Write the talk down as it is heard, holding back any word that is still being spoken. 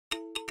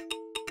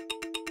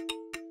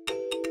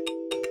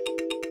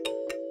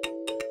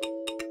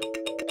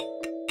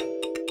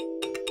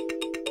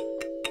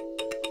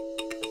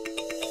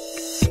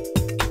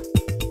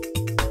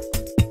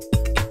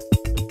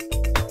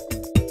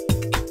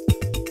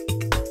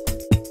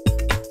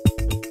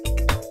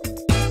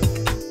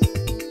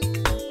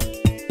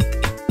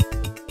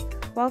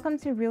Welcome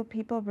to Real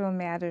People, Real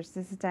Matters.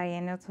 This is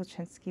Diana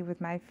Tulchinsky with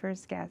my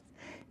first guest,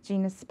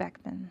 Gina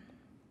Speckman.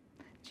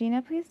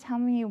 Gina, please tell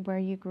me where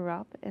you grew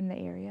up in the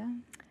area.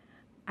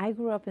 I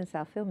grew up in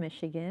Southfield,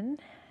 Michigan,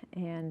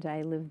 and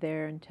I lived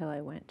there until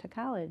I went to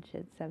college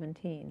at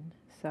 17.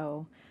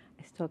 So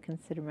I still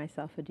consider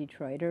myself a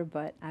Detroiter,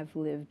 but I've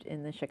lived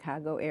in the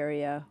Chicago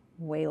area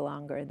way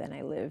longer than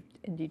I lived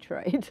in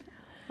Detroit.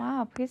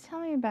 Wow, please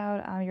tell me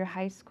about your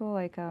high school.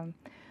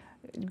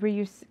 Were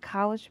you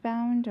college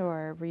bound,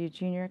 or were you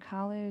junior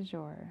college,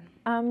 or?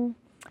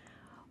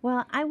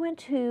 Well, I went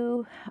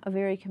to a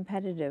very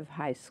competitive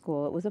high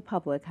school. It was a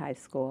public high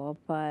school,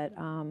 but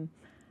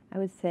I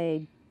would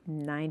say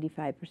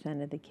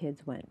 95% of the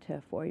kids went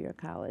to four-year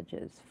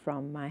colleges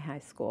from my high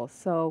school.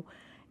 So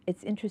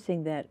it's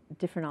interesting that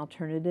different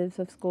alternatives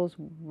of schools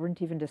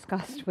weren't even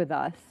discussed with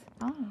us.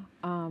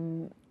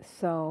 Oh.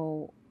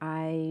 So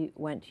I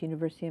went to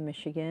University of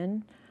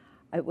Michigan.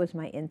 It was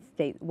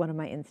one of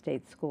my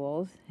in-state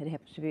schools. It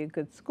happens to be a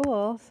good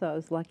school, so I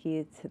was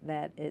lucky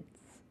that it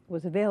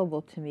was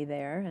available to me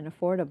there and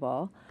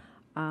affordable.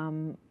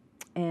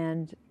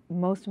 And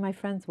most of my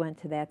friends went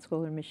to that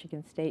school or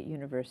Michigan State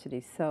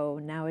University. So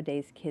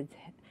nowadays kids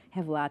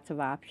have lots of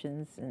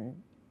options and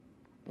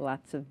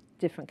lots of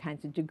different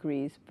kinds of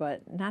degrees,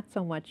 but not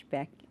so much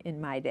back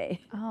in my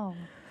day. Oh.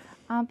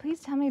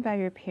 Please tell me about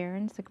your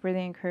parents. Like, were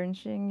they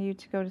encouraging you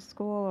to go to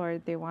school, or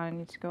they wanted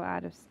you to go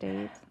out of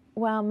state?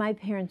 Well, my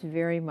parents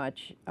very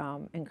much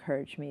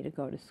encouraged me to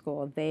go to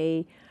school.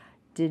 They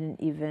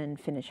didn't even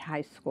finish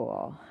high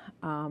school.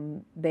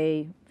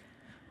 They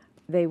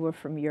were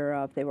from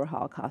Europe. They were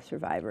Holocaust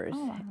survivors.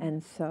 Oh, wow.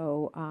 And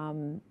so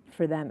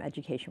for them,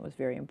 education was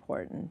very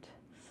important.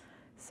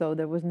 So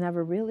there was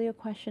never really a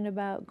question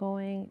about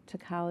going to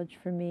college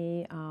for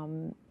me.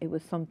 It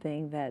was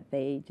something that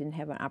they didn't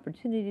have an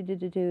opportunity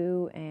to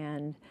do,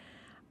 and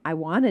I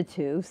wanted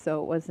to,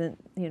 so it wasn't,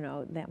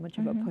 that much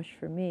of a push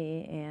for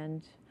me.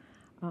 And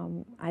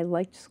I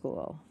liked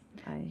school.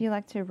 You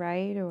like to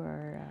write,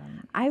 or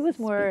I was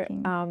more,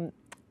 speaking?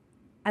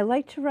 I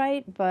liked to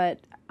write, but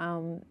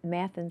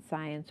math and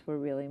science were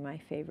really my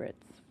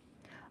favorites.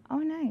 Oh,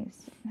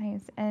 nice,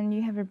 nice. And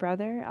you have a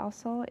brother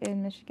also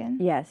in Michigan?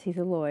 Yes, he's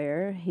a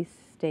lawyer. He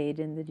stayed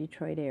in the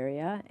Detroit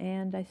area,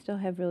 and I still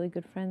have really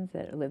good friends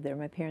that live there.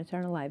 My parents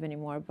aren't alive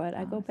anymore, but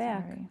I go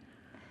back. Sorry.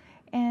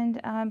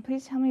 And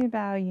please tell me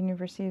about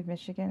University of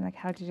Michigan. Like,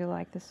 how did you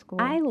like the school?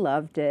 I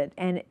loved it,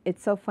 and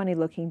it's so funny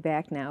looking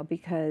back now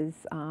because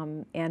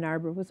Ann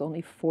Arbor was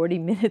only 40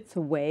 minutes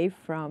away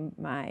from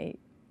my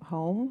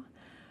home,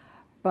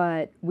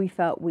 but we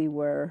felt we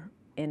were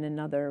in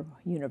another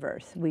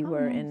universe. We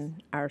were nice.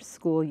 in our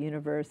school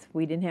universe.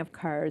 We didn't have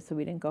cars, so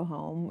we didn't go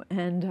home.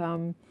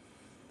 And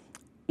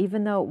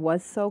even though it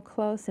was so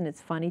close, and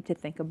it's funny to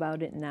think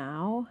about it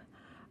now,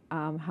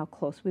 how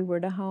close we were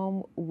to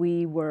home,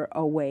 we were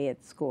away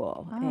at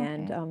school. Oh, okay.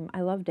 And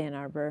I loved Ann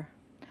Arbor.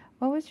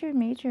 What was your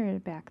major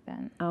back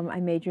then? I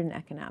majored in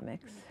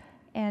economics.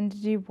 And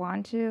did you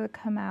want to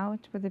come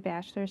out with a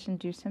bachelor's and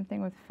do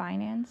something with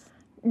finance?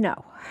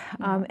 No.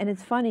 No. And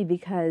it's funny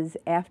because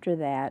after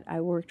that,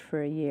 I worked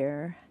for a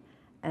year,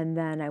 and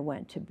then I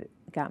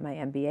got my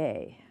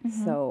MBA.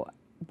 So,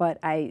 but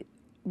I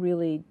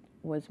really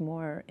was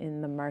more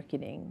in the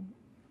marketing.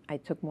 I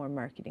took more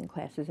marketing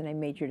classes, and I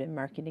majored in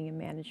marketing and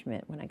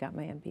management when I got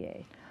my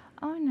MBA.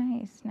 Oh,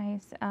 nice,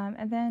 nice.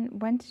 And then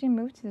when did you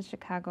move to the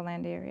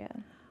Chicagoland area?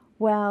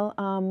 Well,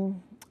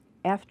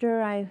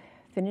 after I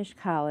finished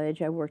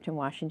college, I worked in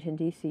Washington,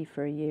 D.C.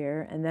 for a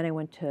year, and then I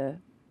went to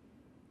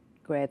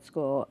grad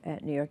school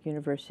at New York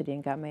University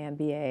and got my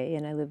MBA,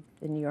 and I lived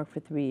in New York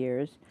for 3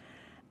 years,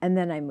 and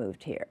then I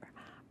moved here.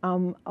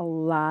 A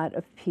lot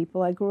of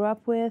people I grew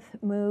up with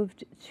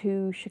moved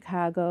to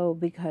Chicago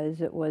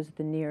because it was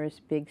the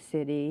nearest big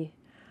city,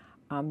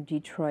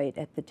 Detroit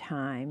at the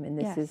time, and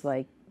this is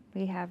like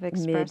we have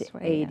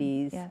expressway.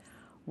 mid-'80s, Yes.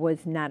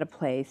 was not a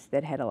place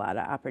that had a lot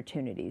of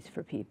opportunities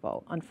for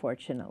people,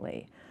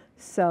 unfortunately.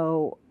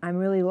 So I'm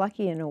really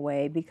lucky in a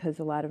way because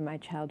a lot of my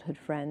childhood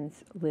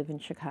friends live in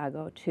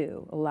Chicago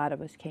too. A lot of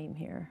us came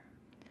here.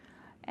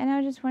 And I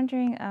was just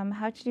wondering,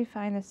 how did you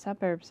find the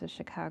suburbs of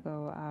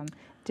Chicago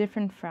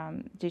different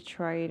from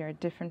Detroit or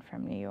different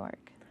from New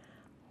York?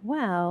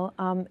 Well,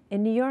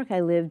 in New York I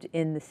lived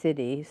in the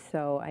city,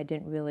 so I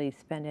didn't really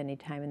spend any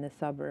time in the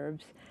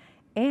suburbs.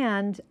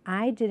 And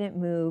I didn't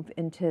move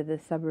into the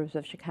suburbs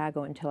of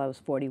Chicago until I was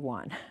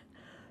 41.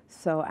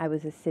 So I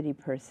was a city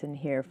person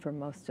here for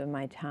most of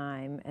my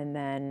time, and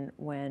then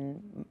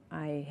when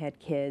I had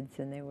kids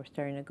and they were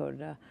starting to go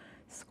to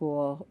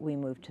school, we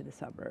moved to the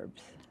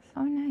suburbs.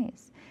 Oh,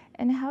 nice.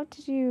 And how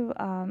did you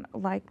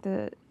like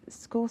the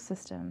school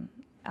system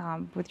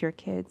with your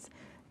kids,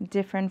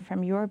 different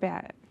from your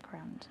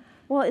background?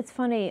 Well, it's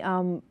funny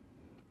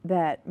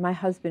that my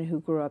husband, who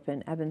grew up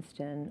in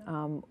Evanston,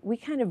 we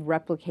kind of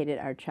replicated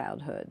our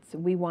childhoods.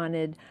 We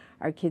wanted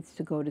our kids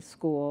to go to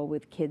school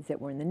with kids that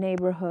were in the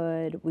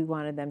neighborhood. We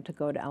wanted them to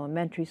go to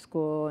elementary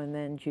school and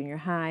then junior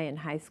high and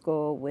high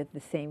school with the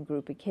same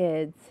group of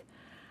kids.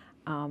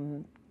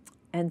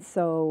 And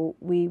so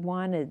we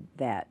wanted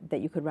that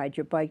you could ride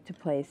your bike to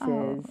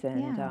places and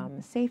yeah,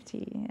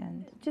 safety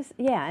and just,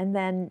 yeah, and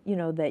then, you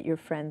know, that your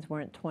friends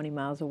weren't 20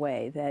 miles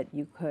away, that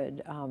you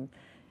could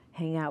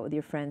hang out with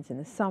your friends in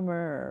the summer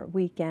or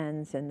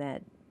weekends, and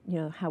that, you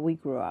know, how we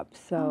grew up.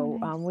 So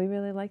nice. we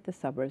really like the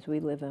suburbs.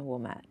 We live in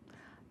Wilmette.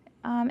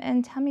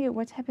 And tell me,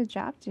 what type of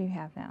job do you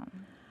have now?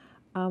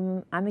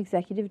 I'm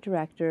executive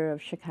director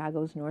of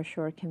Chicago's North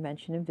Shore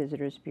Convention and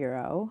Visitors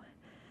Bureau.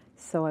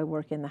 So I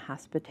work in the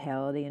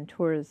hospitality and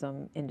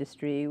tourism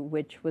industry,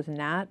 which was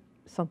not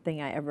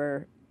something I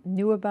ever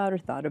knew about or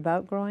thought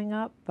about growing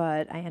up,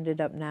 but I ended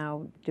up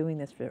now doing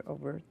this for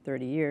over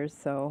 30 years,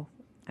 so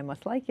I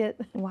must like it.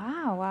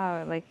 Wow,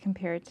 wow! Like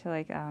compared to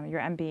like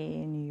your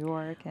MBA in New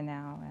York and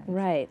now.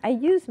 Right. I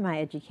used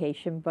my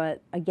education,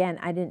 but again,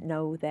 I didn't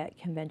know that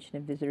Convention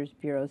and Visitors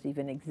Bureaus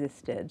even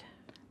existed.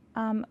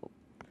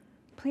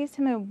 Please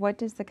tell me, what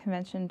does the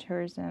convention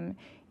tourism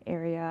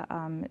area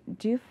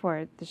do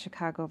for the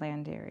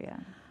Chicagoland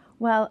area?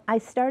 Well, I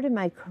started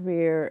my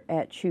career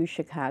at Choose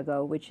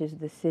Chicago, which is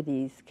the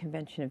city's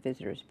Convention and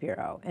Visitors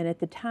Bureau. And at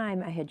the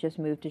time, I had just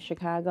moved to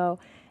Chicago,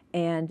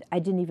 and I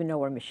didn't even know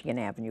where Michigan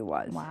Avenue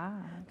was. Wow.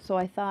 So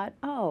I thought,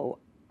 oh,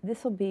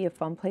 this will be a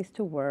fun place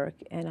to work,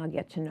 and I'll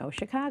get to know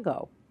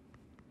Chicago.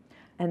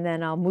 And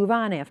then I'll move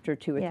on after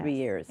 2 or 3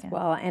 years. Yes.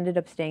 Well, I ended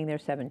up staying there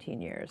 17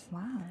 years.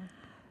 Wow.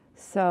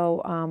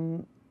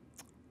 So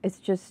it's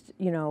just,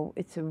 you know,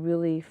 it's a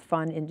really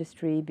fun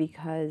industry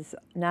because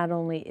not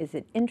only is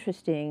it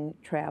interesting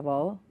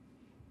travel,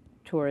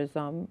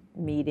 tourism,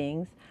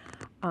 meetings,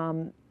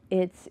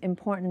 it's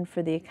important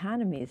for the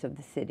economies of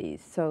the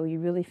cities. So you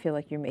really feel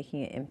like you're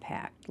making an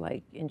impact.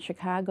 Like in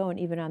Chicago and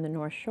even on the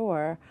North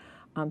Shore,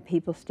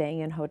 people staying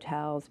in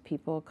hotels,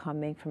 people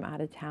coming from out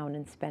of town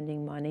and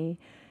spending money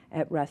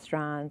at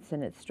restaurants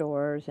and at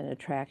stores and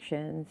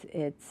attractions.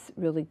 It's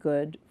really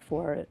good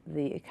for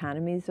the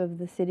economies of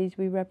the cities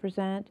we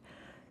represent.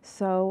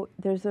 So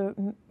there's a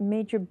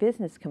major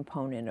business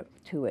component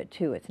to it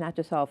too. It's not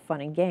just all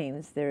fun and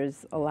games.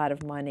 There's a lot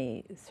of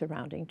money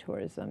surrounding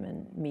tourism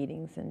and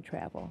meetings and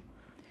travel.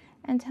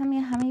 And tell me,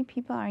 how many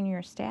people are in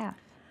your staff?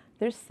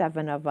 There's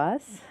 7 of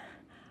us.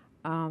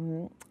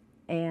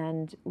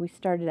 And we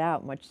started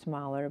out much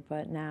smaller,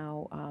 but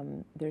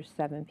now there's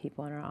 7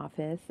 people in our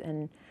office,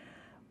 and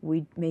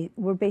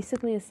we're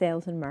basically a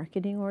sales and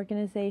marketing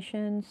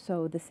organization,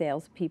 so the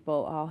salespeople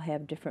all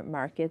have different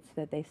markets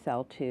that they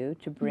sell to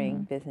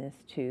bring business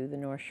to the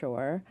North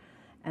Shore.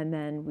 And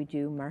then we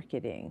do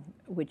marketing,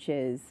 which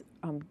is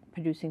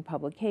producing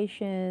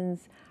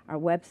publications, our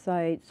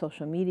website,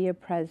 social media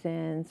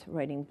presence,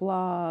 writing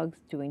blogs,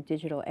 doing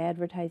digital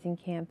advertising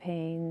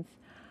campaigns.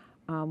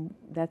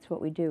 That's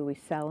what we do. We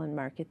sell and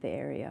market the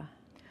area.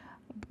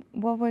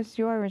 What was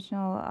your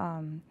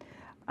original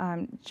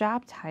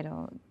job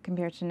title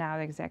compared to now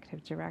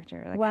executive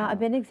director? Like well, I've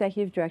been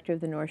executive director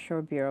of the North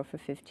Shore Bureau for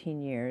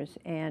 15 years,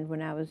 and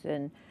when I was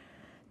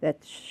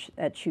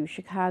at Choose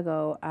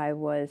Chicago, I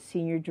was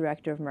senior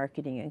director of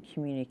marketing and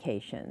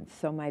communications.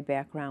 So my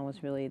background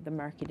was really the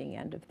marketing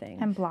end of things.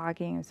 And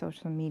blogging and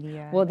social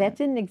media. Well, that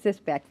didn't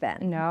exist back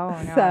then. No,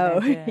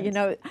 So, you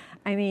know,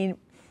 I mean,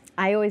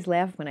 I always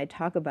laugh when I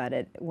talk about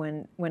it.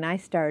 When I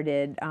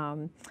started,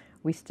 when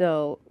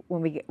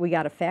we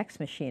got a fax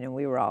machine, and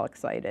we were all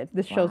excited.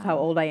 This shows how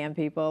old I am,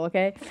 people,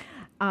 okay?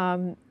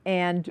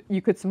 And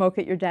you could smoke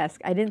at your desk.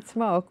 I didn't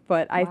smoke,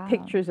 but I have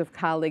pictures of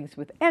colleagues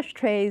with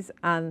ashtrays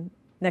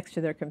next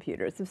to their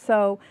computers.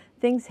 So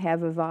things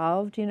have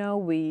evolved, you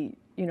know.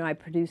 I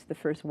produced the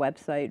first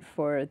website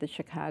for the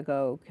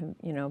Chicago,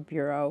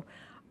 Bureau,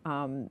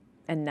 and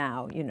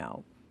now,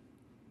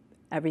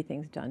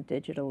 everything's done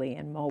digitally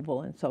and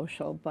mobile and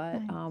social,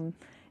 but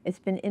it's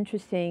been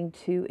interesting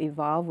to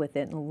evolve with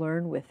it and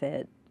learn with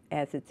it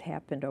as it's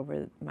happened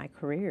over my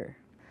career.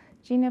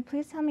 Gina,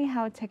 please tell me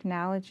how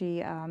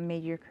technology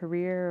made your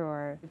career,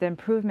 or the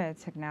improvement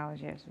of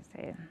technology, I should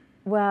say.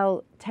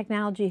 Well,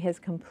 technology has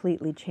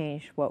completely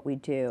changed what we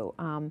do.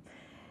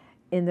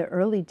 In the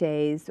early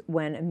days,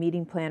 when a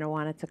meeting planner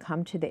wanted to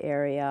come to the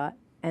area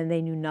and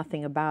they knew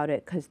nothing about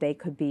it because they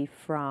could be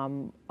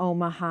from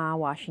Omaha,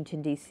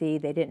 Washington, D.C.,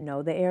 they didn't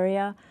know the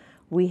area,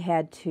 we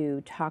had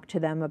to talk to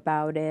them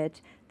about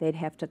it. They'd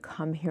have to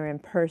come here in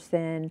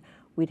person.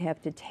 We'd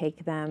have to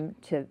take them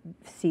to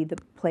see the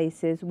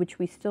places, which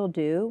we still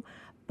do,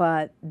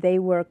 but they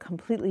were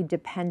completely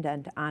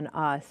dependent on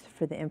us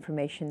for the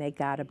information they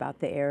got about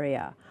the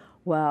area.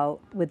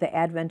 Well, with the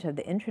advent of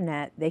the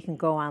internet, they can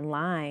go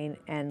online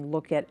and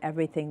look at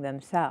everything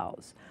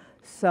themselves.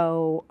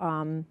 So,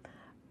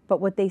 but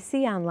what they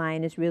see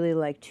online is really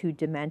like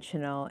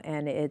two-dimensional,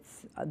 and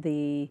it's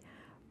the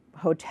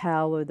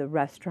hotel or the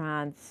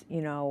restaurants,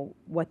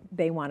 what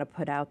they want to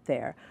put out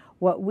there.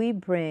 What we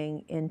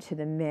bring into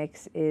the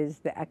mix is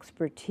the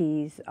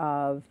expertise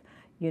of,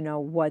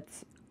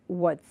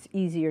 what's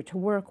easier to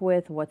work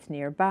with, what's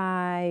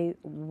nearby,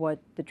 what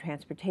the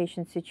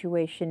transportation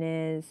situation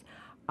is,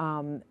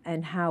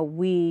 and how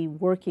we,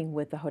 working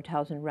with the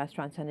hotels and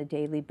restaurants on a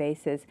daily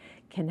basis,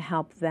 can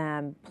help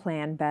them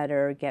plan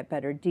better, get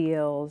better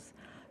deals.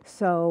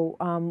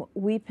 So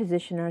we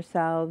position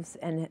ourselves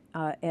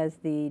as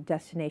the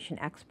destination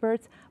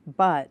experts,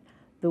 but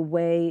the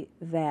way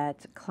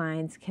that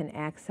clients can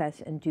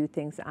access and do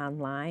things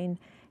online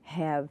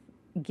have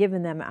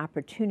given them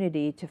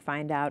opportunity to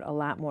find out a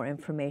lot more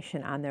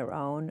information on their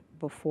own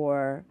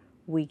before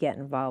we get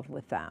involved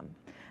with them.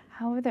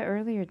 How were the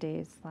earlier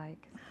days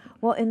like?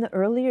 Well, in the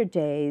earlier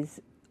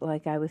days,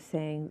 like I was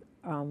saying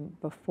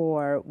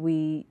before,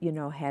 we,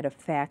 had a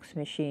fax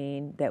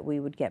machine that we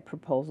would get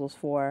proposals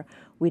for.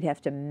 We'd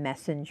have to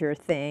messenger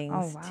Oh things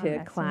wow, to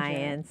messenger.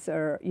 clients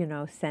or,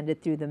 send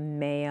it through the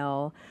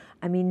mail.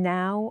 I mean,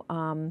 now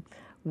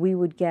we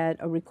would get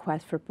a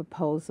request for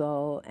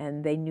proposal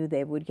and they knew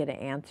they would get an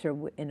answer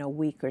in a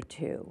week or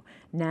two.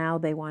 Now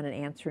they want an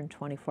answer in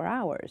 24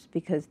 hours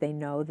because they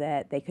know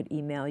that they could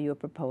email you a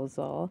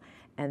proposal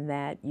and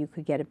that you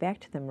could get it back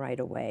to them right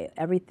away.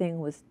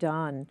 Everything was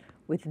done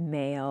with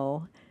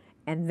mail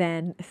and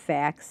then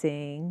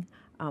faxing.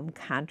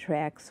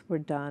 Contracts were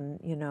done,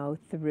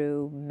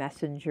 through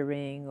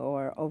messengering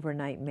or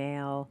overnight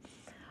mail.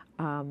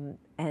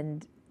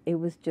 And it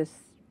was just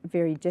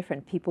very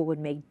different. People would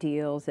make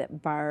deals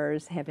at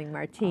bars having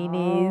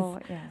martinis. Oh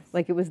yes.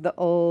 Like it was the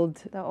old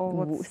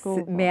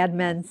school Mad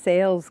Men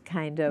sales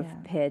kind of Yeah.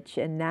 pitch.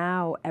 And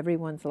now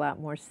everyone's a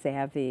lot more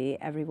savvy.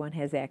 Everyone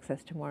has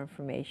access to more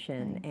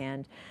information. Nice.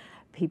 And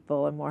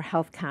people are more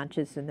health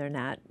conscious and they're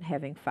not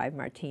having 5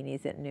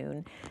 martinis at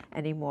noon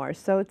anymore.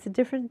 So it's a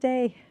different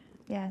day.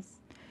 Yes.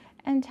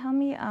 And tell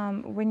me,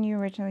 when you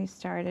originally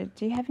started,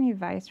 do you have any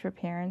advice for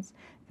parents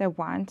that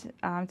want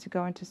to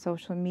go into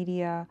social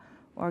media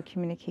or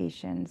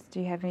communications? Do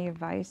you have any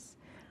advice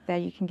that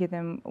you can give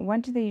them?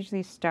 When do they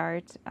usually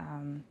start,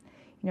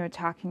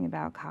 talking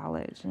about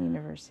college and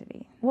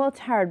university? Well, it's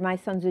hard. My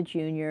son's a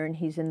junior and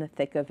he's in the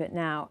thick of it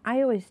now.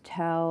 I always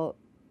tell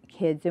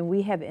kids, and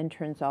we have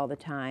interns all the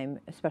time,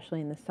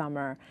 especially in the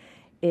summer,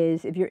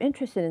 is if you're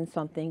interested in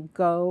something,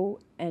 go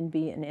and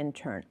be an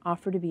intern.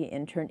 Offer to be an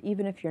intern,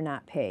 even if you're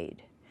not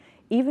paid.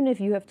 Even if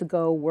you have to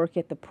go work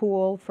at the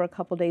pool for a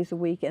couple days a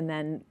week and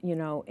then,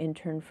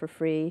 intern for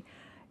free,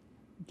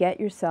 get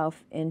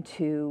yourself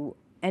into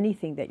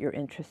anything that you're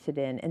interested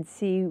in and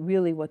see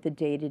really what the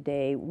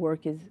day-to-day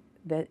work is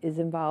that is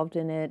involved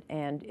in it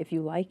and if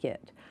you like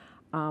it.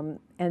 And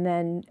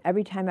then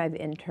every time I have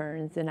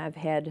interns, and I've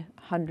had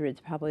hundreds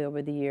probably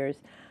over the years,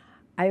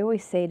 I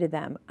always say to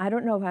them, I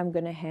don't know if I'm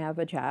going to have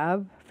a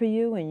job for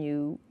you when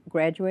you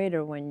graduate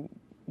or when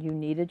you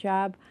need a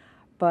job,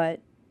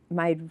 but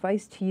my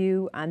advice to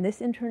you on this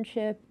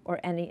internship or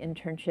any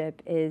internship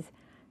is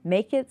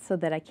make it so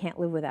that I can't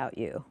live without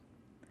you.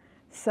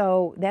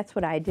 So that's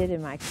what I did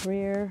in my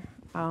career.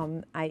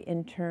 I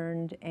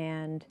interned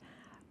and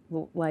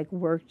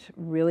worked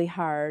really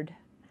hard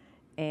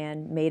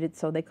and made it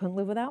so they couldn't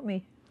live without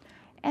me.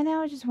 And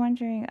I was just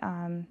wondering,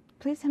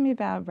 please tell me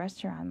about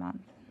Restaurant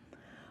Month.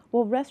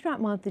 Well, Restaurant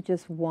Month is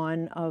just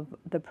one of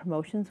the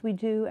promotions we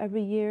do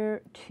every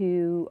year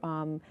to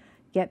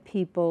get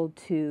people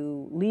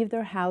to leave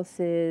their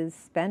houses,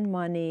 spend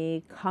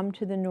money, come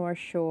to the North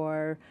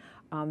Shore,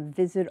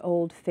 visit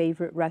old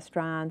favorite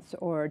restaurants,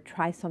 or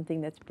try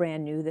something that's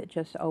brand new that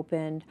just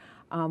opened.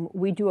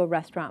 We do a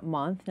restaurant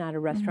month, not a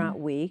restaurant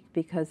week,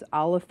 because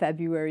all of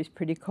February is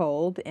pretty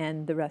cold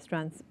and the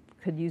restaurants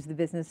could use the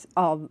business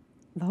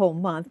the whole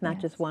month, not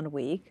just one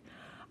week.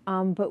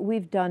 But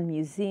we've done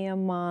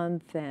Museum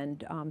Month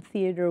and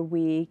Theater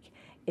Week.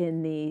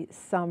 In the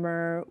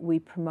summer, we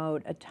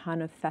promote a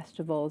ton of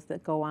festivals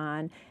that go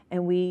on,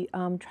 and we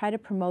try to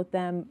promote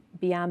them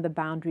beyond the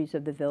boundaries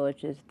of the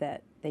villages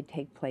that they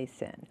take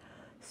place in.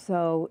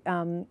 So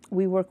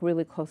we work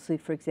really closely,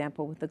 for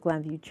example, with the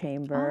Glenview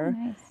Chamber,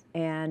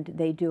 and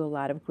they do a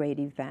lot of great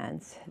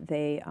events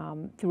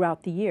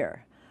throughout the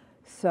year.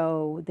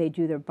 So they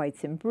do their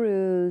Bites and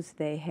Brews,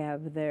 they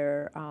have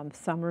their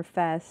Summer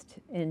Fest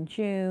in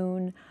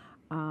June.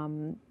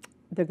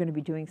 They're going to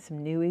be doing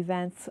some new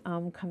events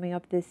coming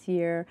up this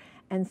year.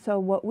 And so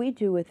what we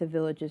do with the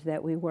villages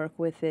that we work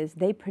with is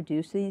they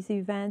produce these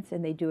events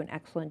and they do an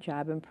excellent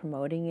job in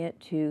promoting it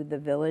to the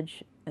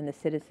village and the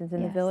citizens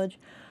in the village.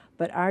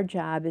 But our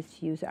job is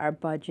to use our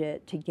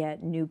budget to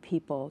get new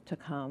people to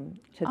come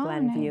to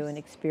Glenview and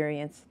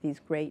experience these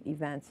great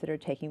events that are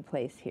taking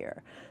place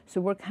here.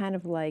 So we're kind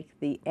of like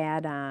the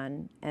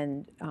add-on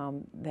and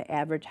the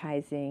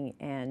advertising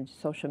and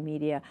social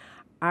media.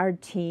 Our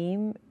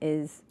team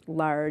is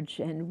large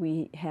and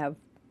we have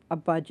a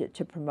budget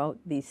to promote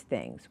these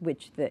things,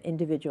 which the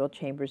individual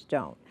chambers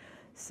don't.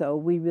 So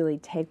we really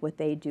take what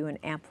they do and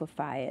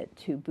amplify it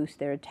to boost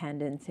their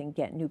attendance and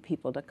get new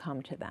people to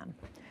come to them.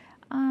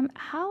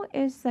 How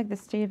is the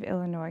state of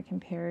Illinois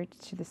compared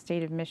to the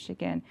state of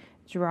Michigan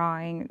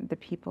drawing the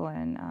people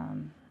in?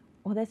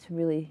 Well, that's a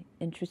really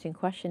interesting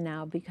question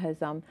now because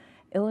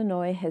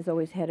Illinois has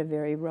always had a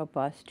very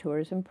robust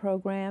tourism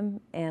program,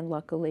 and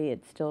luckily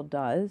it still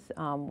does.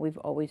 We've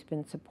always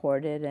been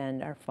supported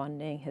and our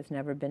funding has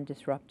never been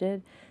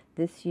disrupted.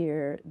 This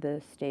year,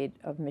 the state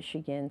of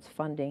Michigan's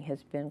funding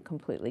has been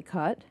completely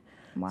cut.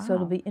 So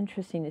it'll Wow. be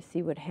interesting to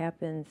see what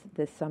happens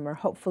this summer.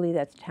 Hopefully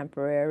that's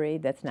temporary.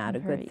 That's not a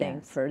good thing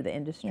Yes. for the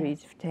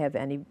industries Yes. to have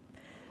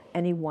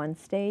any one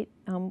state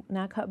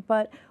not cut.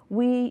 But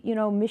we,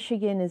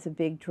 Michigan is a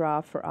big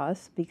draw for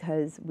us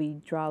because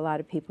we draw a lot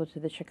of people to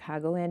the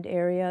Chicagoland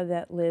area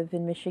that live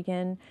in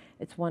Michigan.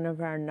 It's one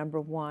of our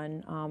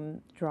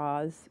 #1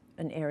 draws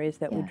and areas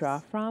that we draw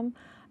Yes. from.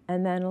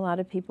 And then a lot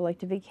of people like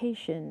to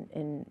vacation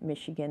in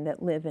Michigan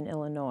that live in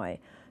Illinois.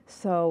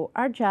 So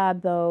our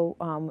job,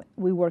 though,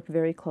 we work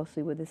very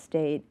closely with the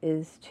state,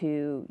 is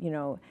to,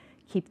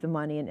 keep the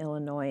money in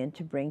Illinois and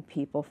to bring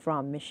people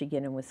from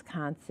Michigan and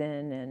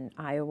Wisconsin and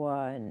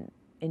Iowa and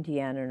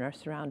Indiana and our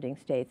surrounding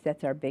states.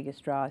 That's our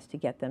biggest draw, is to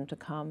get them to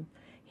come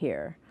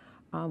here.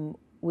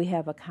 We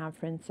have a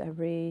conference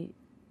every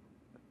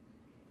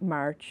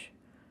March,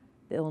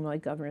 the Illinois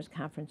Governor's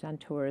Conference on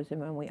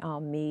Tourism, and we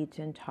all meet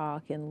and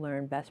talk and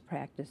learn best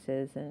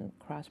practices and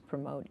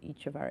cross-promote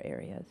each of our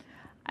areas.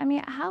 I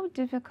mean, how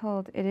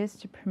difficult it is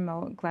to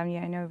promote Glenview?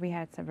 I know we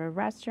had several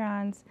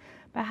restaurants,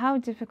 but how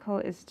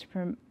difficult is it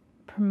to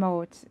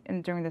promote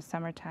during the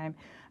summertime?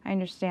 I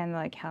understand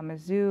like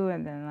Kalamazoo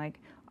and then like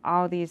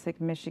all these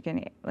like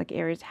Michigan like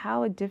areas.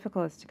 How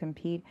difficult is it to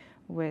compete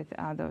with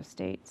those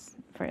states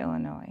for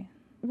Illinois?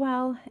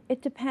 Well,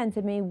 it depends.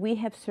 I mean, we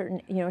have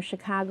certain,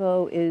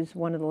 Chicago is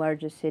one of the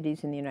largest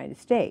cities in the United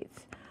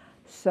States.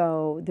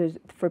 So there's,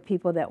 for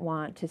people that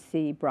want to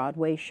see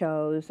Broadway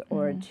shows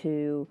or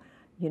to,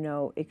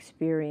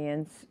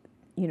 experience,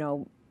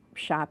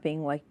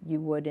 shopping like you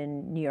would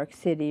in New York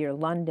City or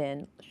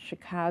London,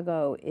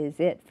 Chicago is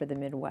it for the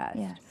Midwest.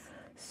 Yes.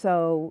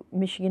 So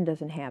Michigan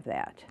doesn't have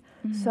that.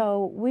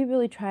 So we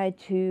really try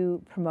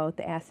to promote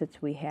the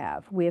assets we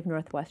have. We have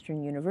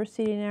Northwestern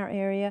University in our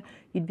area.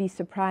 You'd be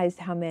surprised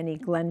how many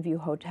Glenview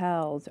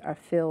hotels are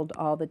filled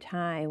all the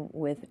time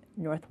with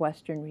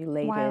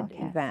Northwestern-related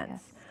Wildcats,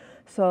 events. yes.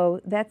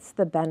 So that's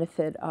the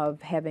benefit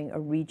of having a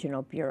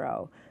regional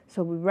bureau.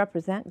 So we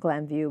represent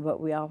Glenview, but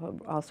we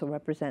also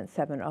represent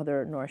 7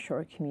 other North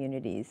Shore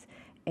communities.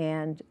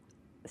 And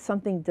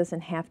something doesn't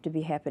have to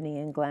be happening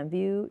in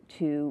Glenview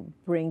to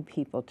bring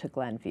people to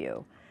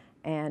Glenview.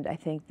 And I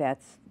think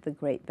that's the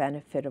great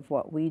benefit of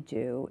what we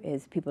do,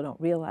 is people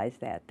don't realize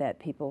that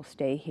people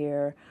stay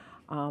here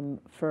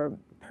for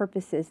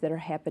purposes that are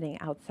happening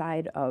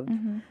outside of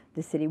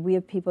the city. We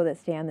have people that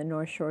stay on the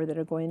North Shore that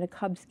are going to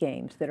Cubs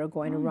games, that are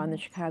going to run the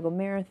Chicago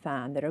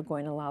Marathon, that are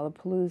going to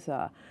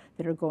Lollapalooza,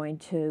 that are going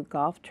to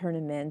golf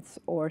tournaments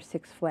or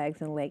Six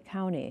Flags in Lake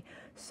County.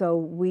 So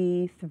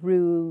we,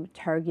 through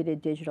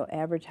targeted digital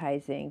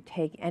advertising,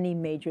 take any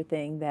major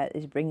thing that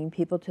is bringing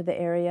people to the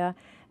area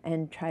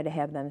and try to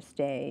have them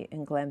stay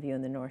in Glenview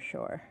and the North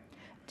Shore.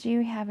 Do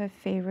you have a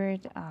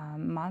favorite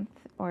month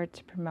or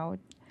to promote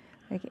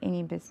like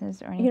any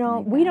business or anything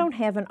like We that? don't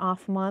have an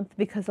off month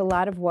because a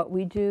lot of what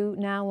we do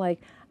now, like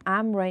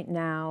I'm right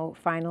now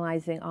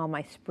finalizing all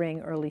my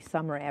spring, early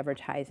summer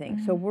advertising.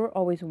 So we're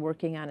always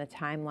working on a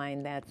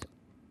timeline that's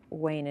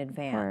way in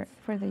advance.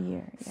 For the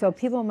year. So Yes.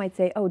 people might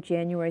say, oh,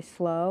 January's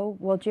slow.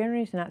 Well,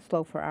 January's not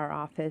slow for our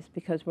office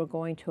because we're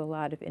going to a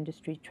lot of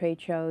industry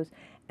trade shows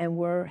and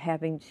we're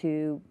having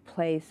to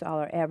place all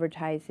our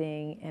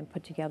advertising and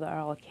put together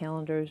all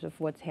calendars of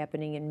what's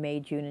happening in May,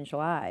 June, and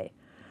July.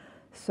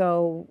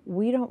 So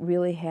we don't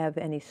really have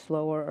any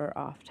slower or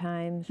off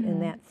times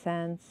in that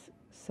sense.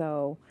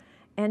 So,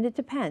 and it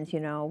depends,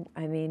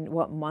 I mean,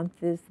 what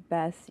month is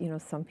best?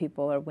 Some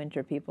people are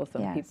winter people,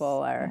 some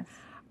people are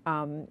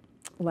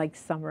like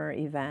summer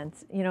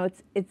events.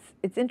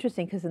 It's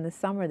interesting because in the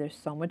summer there's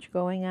so much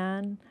going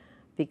on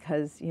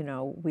because,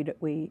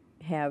 we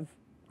have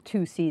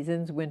 2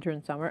 seasons, winter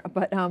and summer,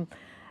 but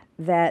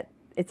that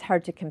it's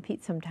hard to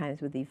compete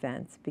sometimes with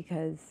events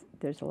because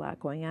there's a lot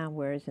going on,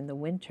 whereas in the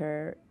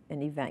winter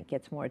an event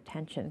gets more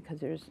attention because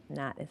there's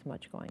not as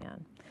much going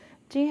on.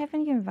 Do you have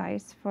any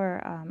advice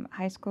for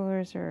high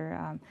schoolers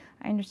or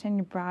I understand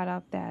you brought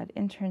up that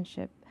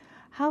internship.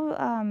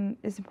 How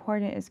is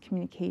important is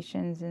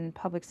communications and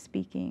public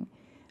speaking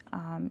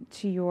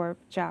to your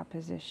job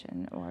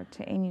position or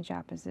to any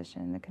job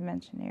position in the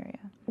convention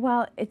area?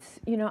 Well, it's,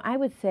 I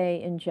would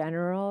say in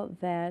general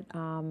that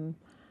I'm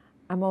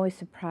always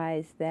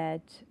surprised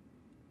that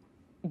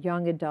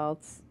young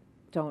adults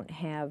don't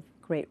have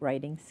great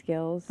writing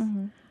skills.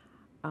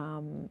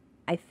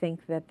 I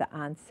think that the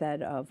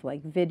onset of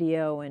like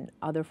video and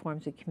other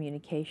forms of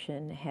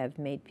communication have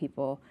made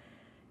people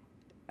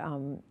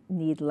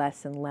need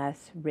less and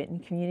less written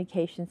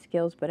communication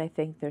skills, but I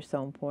think they're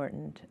so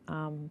important.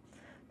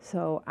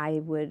 So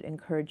I would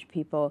encourage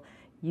people,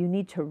 you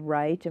need to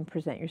write and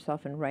present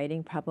yourself in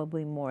writing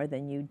probably more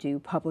than you do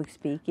public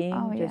speaking,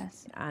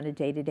 just on a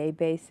day-to-day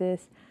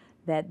basis,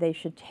 that they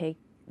should take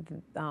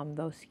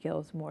those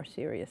skills more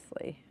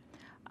seriously.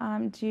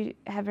 Do you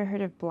have you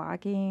heard of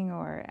blogging,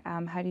 or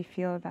how do you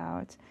feel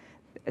about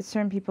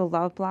certain people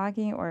love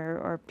blogging,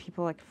 or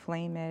people like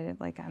flame it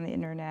like on the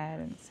internet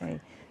and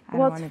say, I don't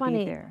want to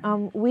be there?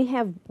 We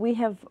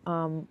have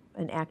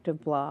an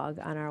active blog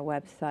on our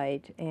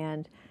website,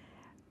 and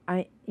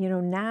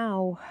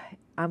now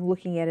I'm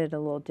looking at it a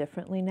little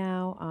differently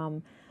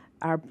now.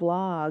 our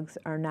blogs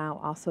are now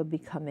also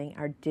becoming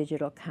our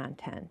digital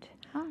content.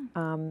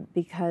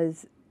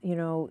 Because, you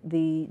know,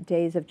 the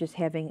days of just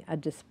having a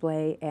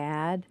display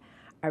ad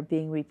are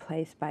being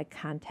replaced by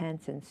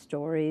contents and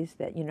stories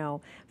that, you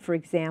know, for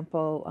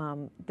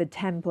example, the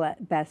 10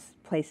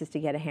 best places to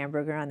get a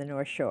hamburger on the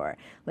North Shore.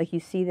 Like, you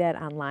see that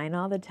online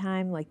all the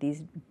time, like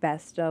these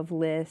best of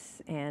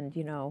lists, and,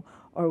 you know,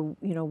 or,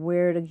 you know,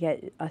 where to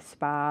get a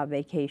spa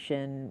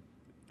vacation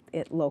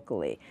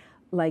locally.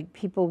 Like,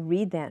 people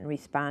read that and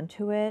respond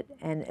to it,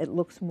 and it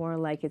looks more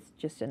like it's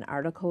just an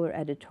article or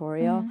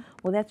editorial.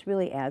 Well, that's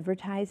really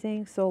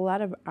advertising. So a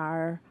lot of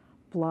our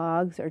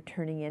blogs are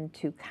turning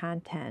into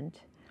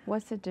content.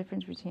 What's the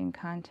difference between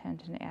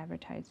content and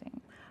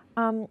advertising?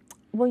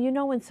 Well, you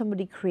know, when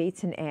somebody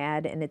creates an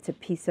ad and it's a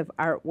piece of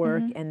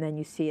artwork and then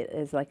you see it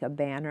as like a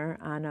banner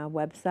on a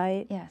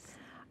website? Yes.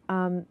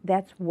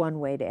 That's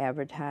one way to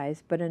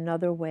advertise, but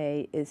another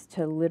way is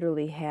to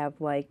literally have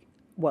like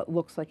what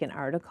looks like an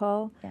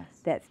article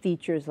that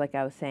features, like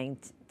I was saying,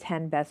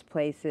 10 best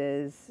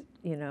places,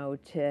 you know,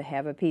 to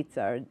have a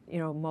pizza, or, you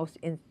know, most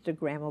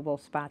Instagrammable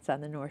spots on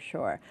the North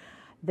Shore.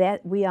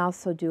 That we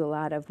also do a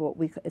lot of what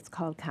it's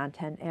called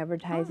content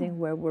advertising,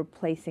 where we're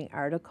placing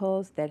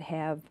articles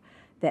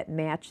that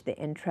match the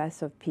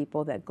interests of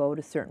people that go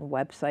to certain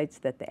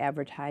websites that the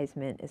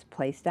advertisement is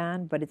placed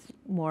on, but it's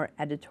more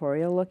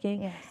editorial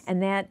looking. Yes.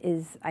 And that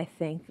is, I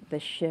think, the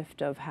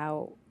shift of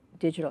how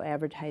digital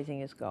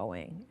advertising is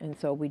going, and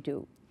so we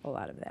do a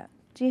lot of that.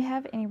 Do you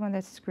have anyone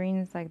that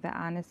screens like the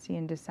honesty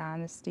and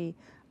dishonesty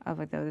of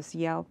like those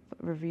Yelp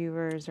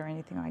reviewers or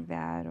anything like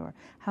that, or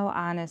how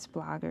honest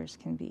bloggers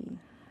can be?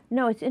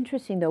 No, it's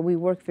interesting though. We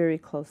work very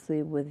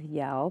closely with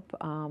Yelp.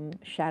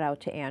 Shout out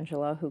to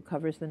Angela, who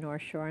covers the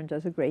North Shore and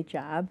does a great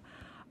job.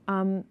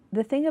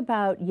 The thing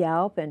about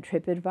Yelp and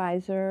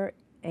TripAdvisor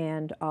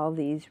and all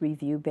these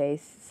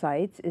review-based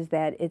sites is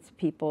that it's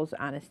people's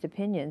honest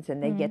opinions,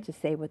 and they get to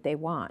say what they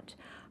want.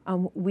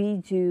 We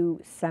do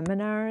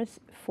seminars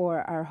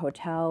for our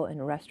hotel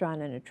and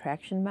restaurant and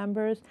attraction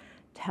members,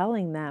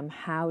 telling them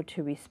how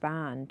to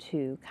respond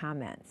to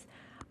comments.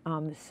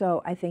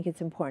 So I think it's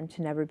important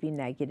to never be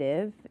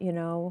negative, you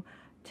know,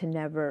 to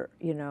never,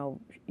 you know,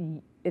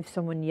 if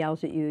someone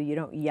yells at you, you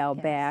don't yell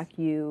back.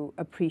 You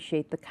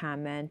appreciate the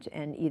comment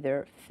and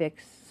either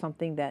fix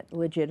something that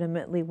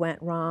legitimately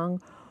went wrong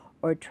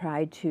or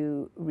try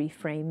to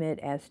reframe it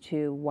as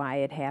to why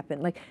it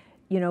happened. Like,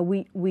 you know,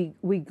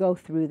 we go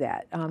through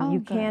that.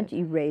 You can't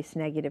erase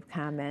negative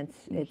comments.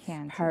 It's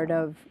part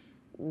of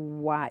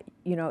why,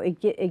 you know,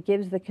 it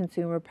gives the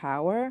consumer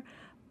power,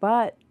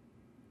 but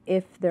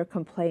if their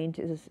complaint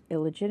is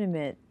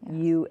illegitimate,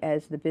 you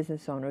as the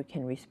business owner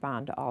can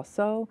respond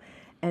also.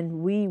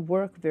 And we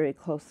work very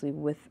closely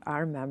with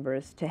our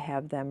members to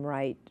have them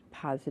write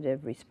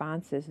positive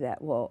responses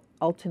that will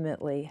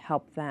ultimately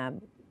help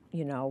them,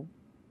 you know,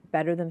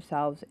 better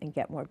themselves and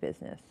get more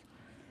business.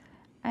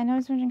 And I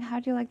was wondering, how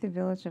do you like the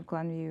Village of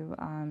Glenview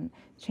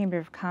Chamber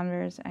of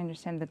Commerce? I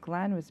understand the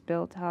Glen was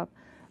built up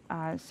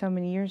so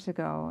many years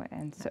ago,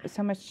 and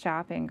so much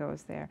shopping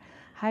goes there.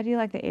 How do you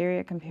like the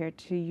area compared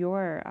to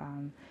your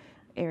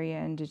area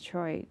in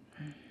Detroit?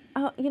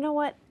 You know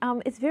what?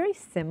 It's very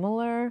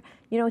similar.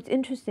 You know, it's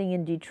interesting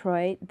in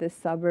Detroit, the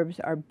suburbs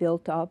are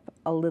built up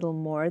a little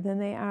more than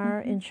they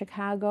are in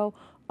Chicago,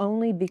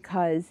 only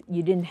because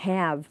you didn't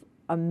have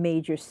a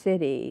major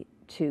city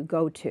to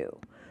go to.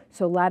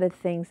 So a lot of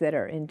things that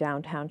are in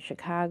downtown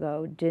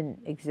Chicago didn't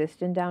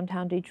exist in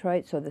downtown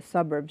Detroit, so the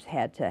suburbs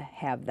had to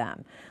have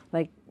them.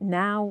 Like,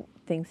 now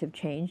things have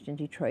changed and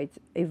Detroit's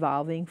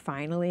evolving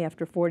finally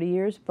after 40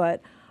 years,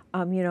 but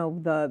you know,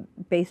 the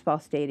baseball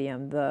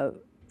stadium, the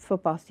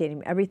football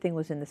stadium, everything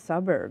was in the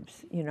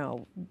suburbs, you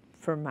know,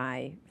 for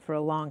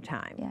a long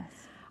time.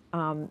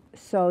 Yes.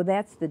 So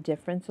that's the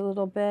difference a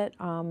little bit.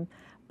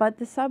 But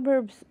the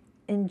suburbs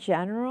in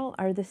general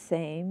are the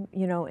same,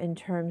 you know, in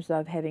terms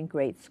of having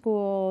great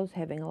schools,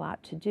 having a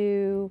lot to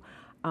do.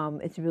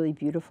 It's really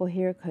beautiful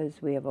here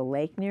because we have a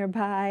lake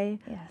nearby.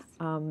 Yes.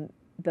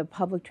 The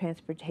public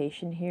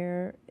transportation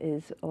here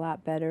is a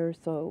lot better,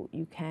 so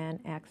you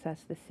can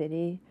access the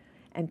city,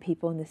 and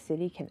people in the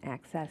city can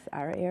access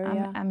our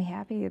area. I'm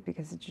happy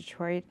because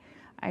Detroit,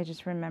 I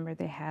just remember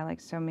they had like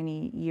so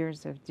many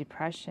years of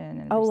depression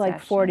and recession.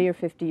 Like 40 or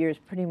 50 years,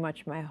 pretty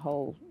much my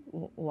whole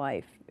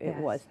life it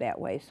was that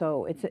way.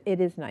 So it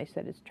is nice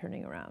that it's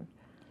turning around.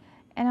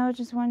 And I was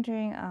just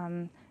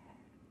wondering,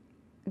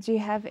 do you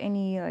have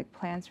any like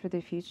plans for the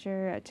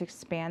future to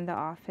expand the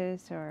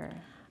office, or?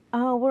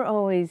 Oh, we're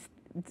always,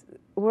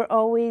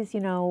 you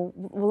know,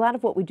 a lot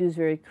of what we do is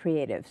very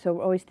creative. So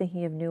we're always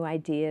thinking of new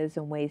ideas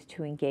and ways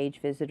to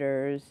engage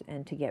visitors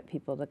and to get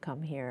people to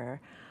come here.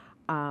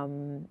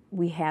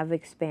 We have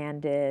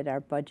expanded,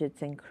 our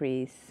budget's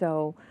increased.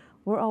 So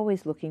we're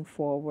always looking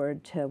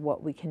forward to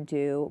what we can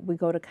do. We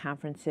go to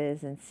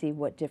conferences and see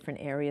what different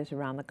areas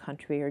around the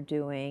country are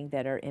doing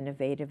that are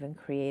innovative and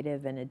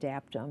creative, and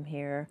adapt them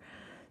here.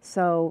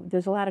 So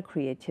there's a lot of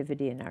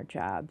creativity in our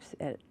jobs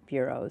at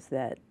bureaus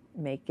that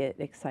make it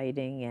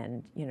exciting,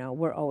 and, you know,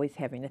 we're always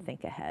having to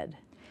think ahead.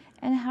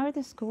 And how are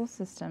the school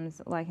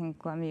systems like in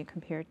Glenview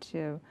compared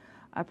to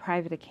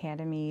private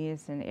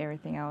academies and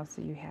everything else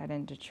that you had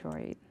in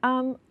Detroit?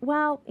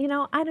 Well, you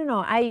know, I don't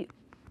know.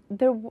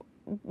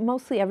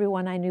 Mostly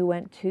everyone I knew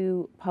went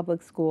to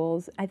public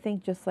schools. I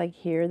think just like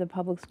here, the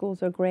public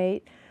schools are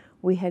great.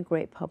 We had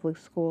great public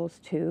schools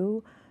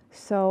too.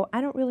 So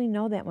I don't really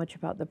know that much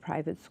about the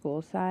private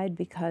school side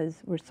because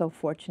we're so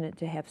fortunate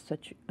to have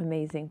such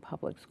amazing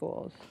public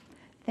schools.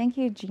 Thank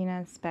you, Gina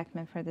and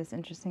Speckman, for this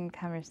interesting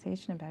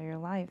conversation about your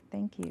life.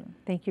 Thank you.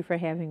 Thank you for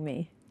having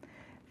me.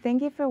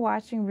 Thank you for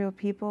watching Real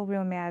People,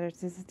 Real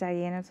Matters. This is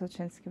Diana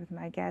Tulchinsky with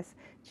my guest,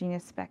 Gina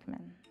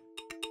Speckman.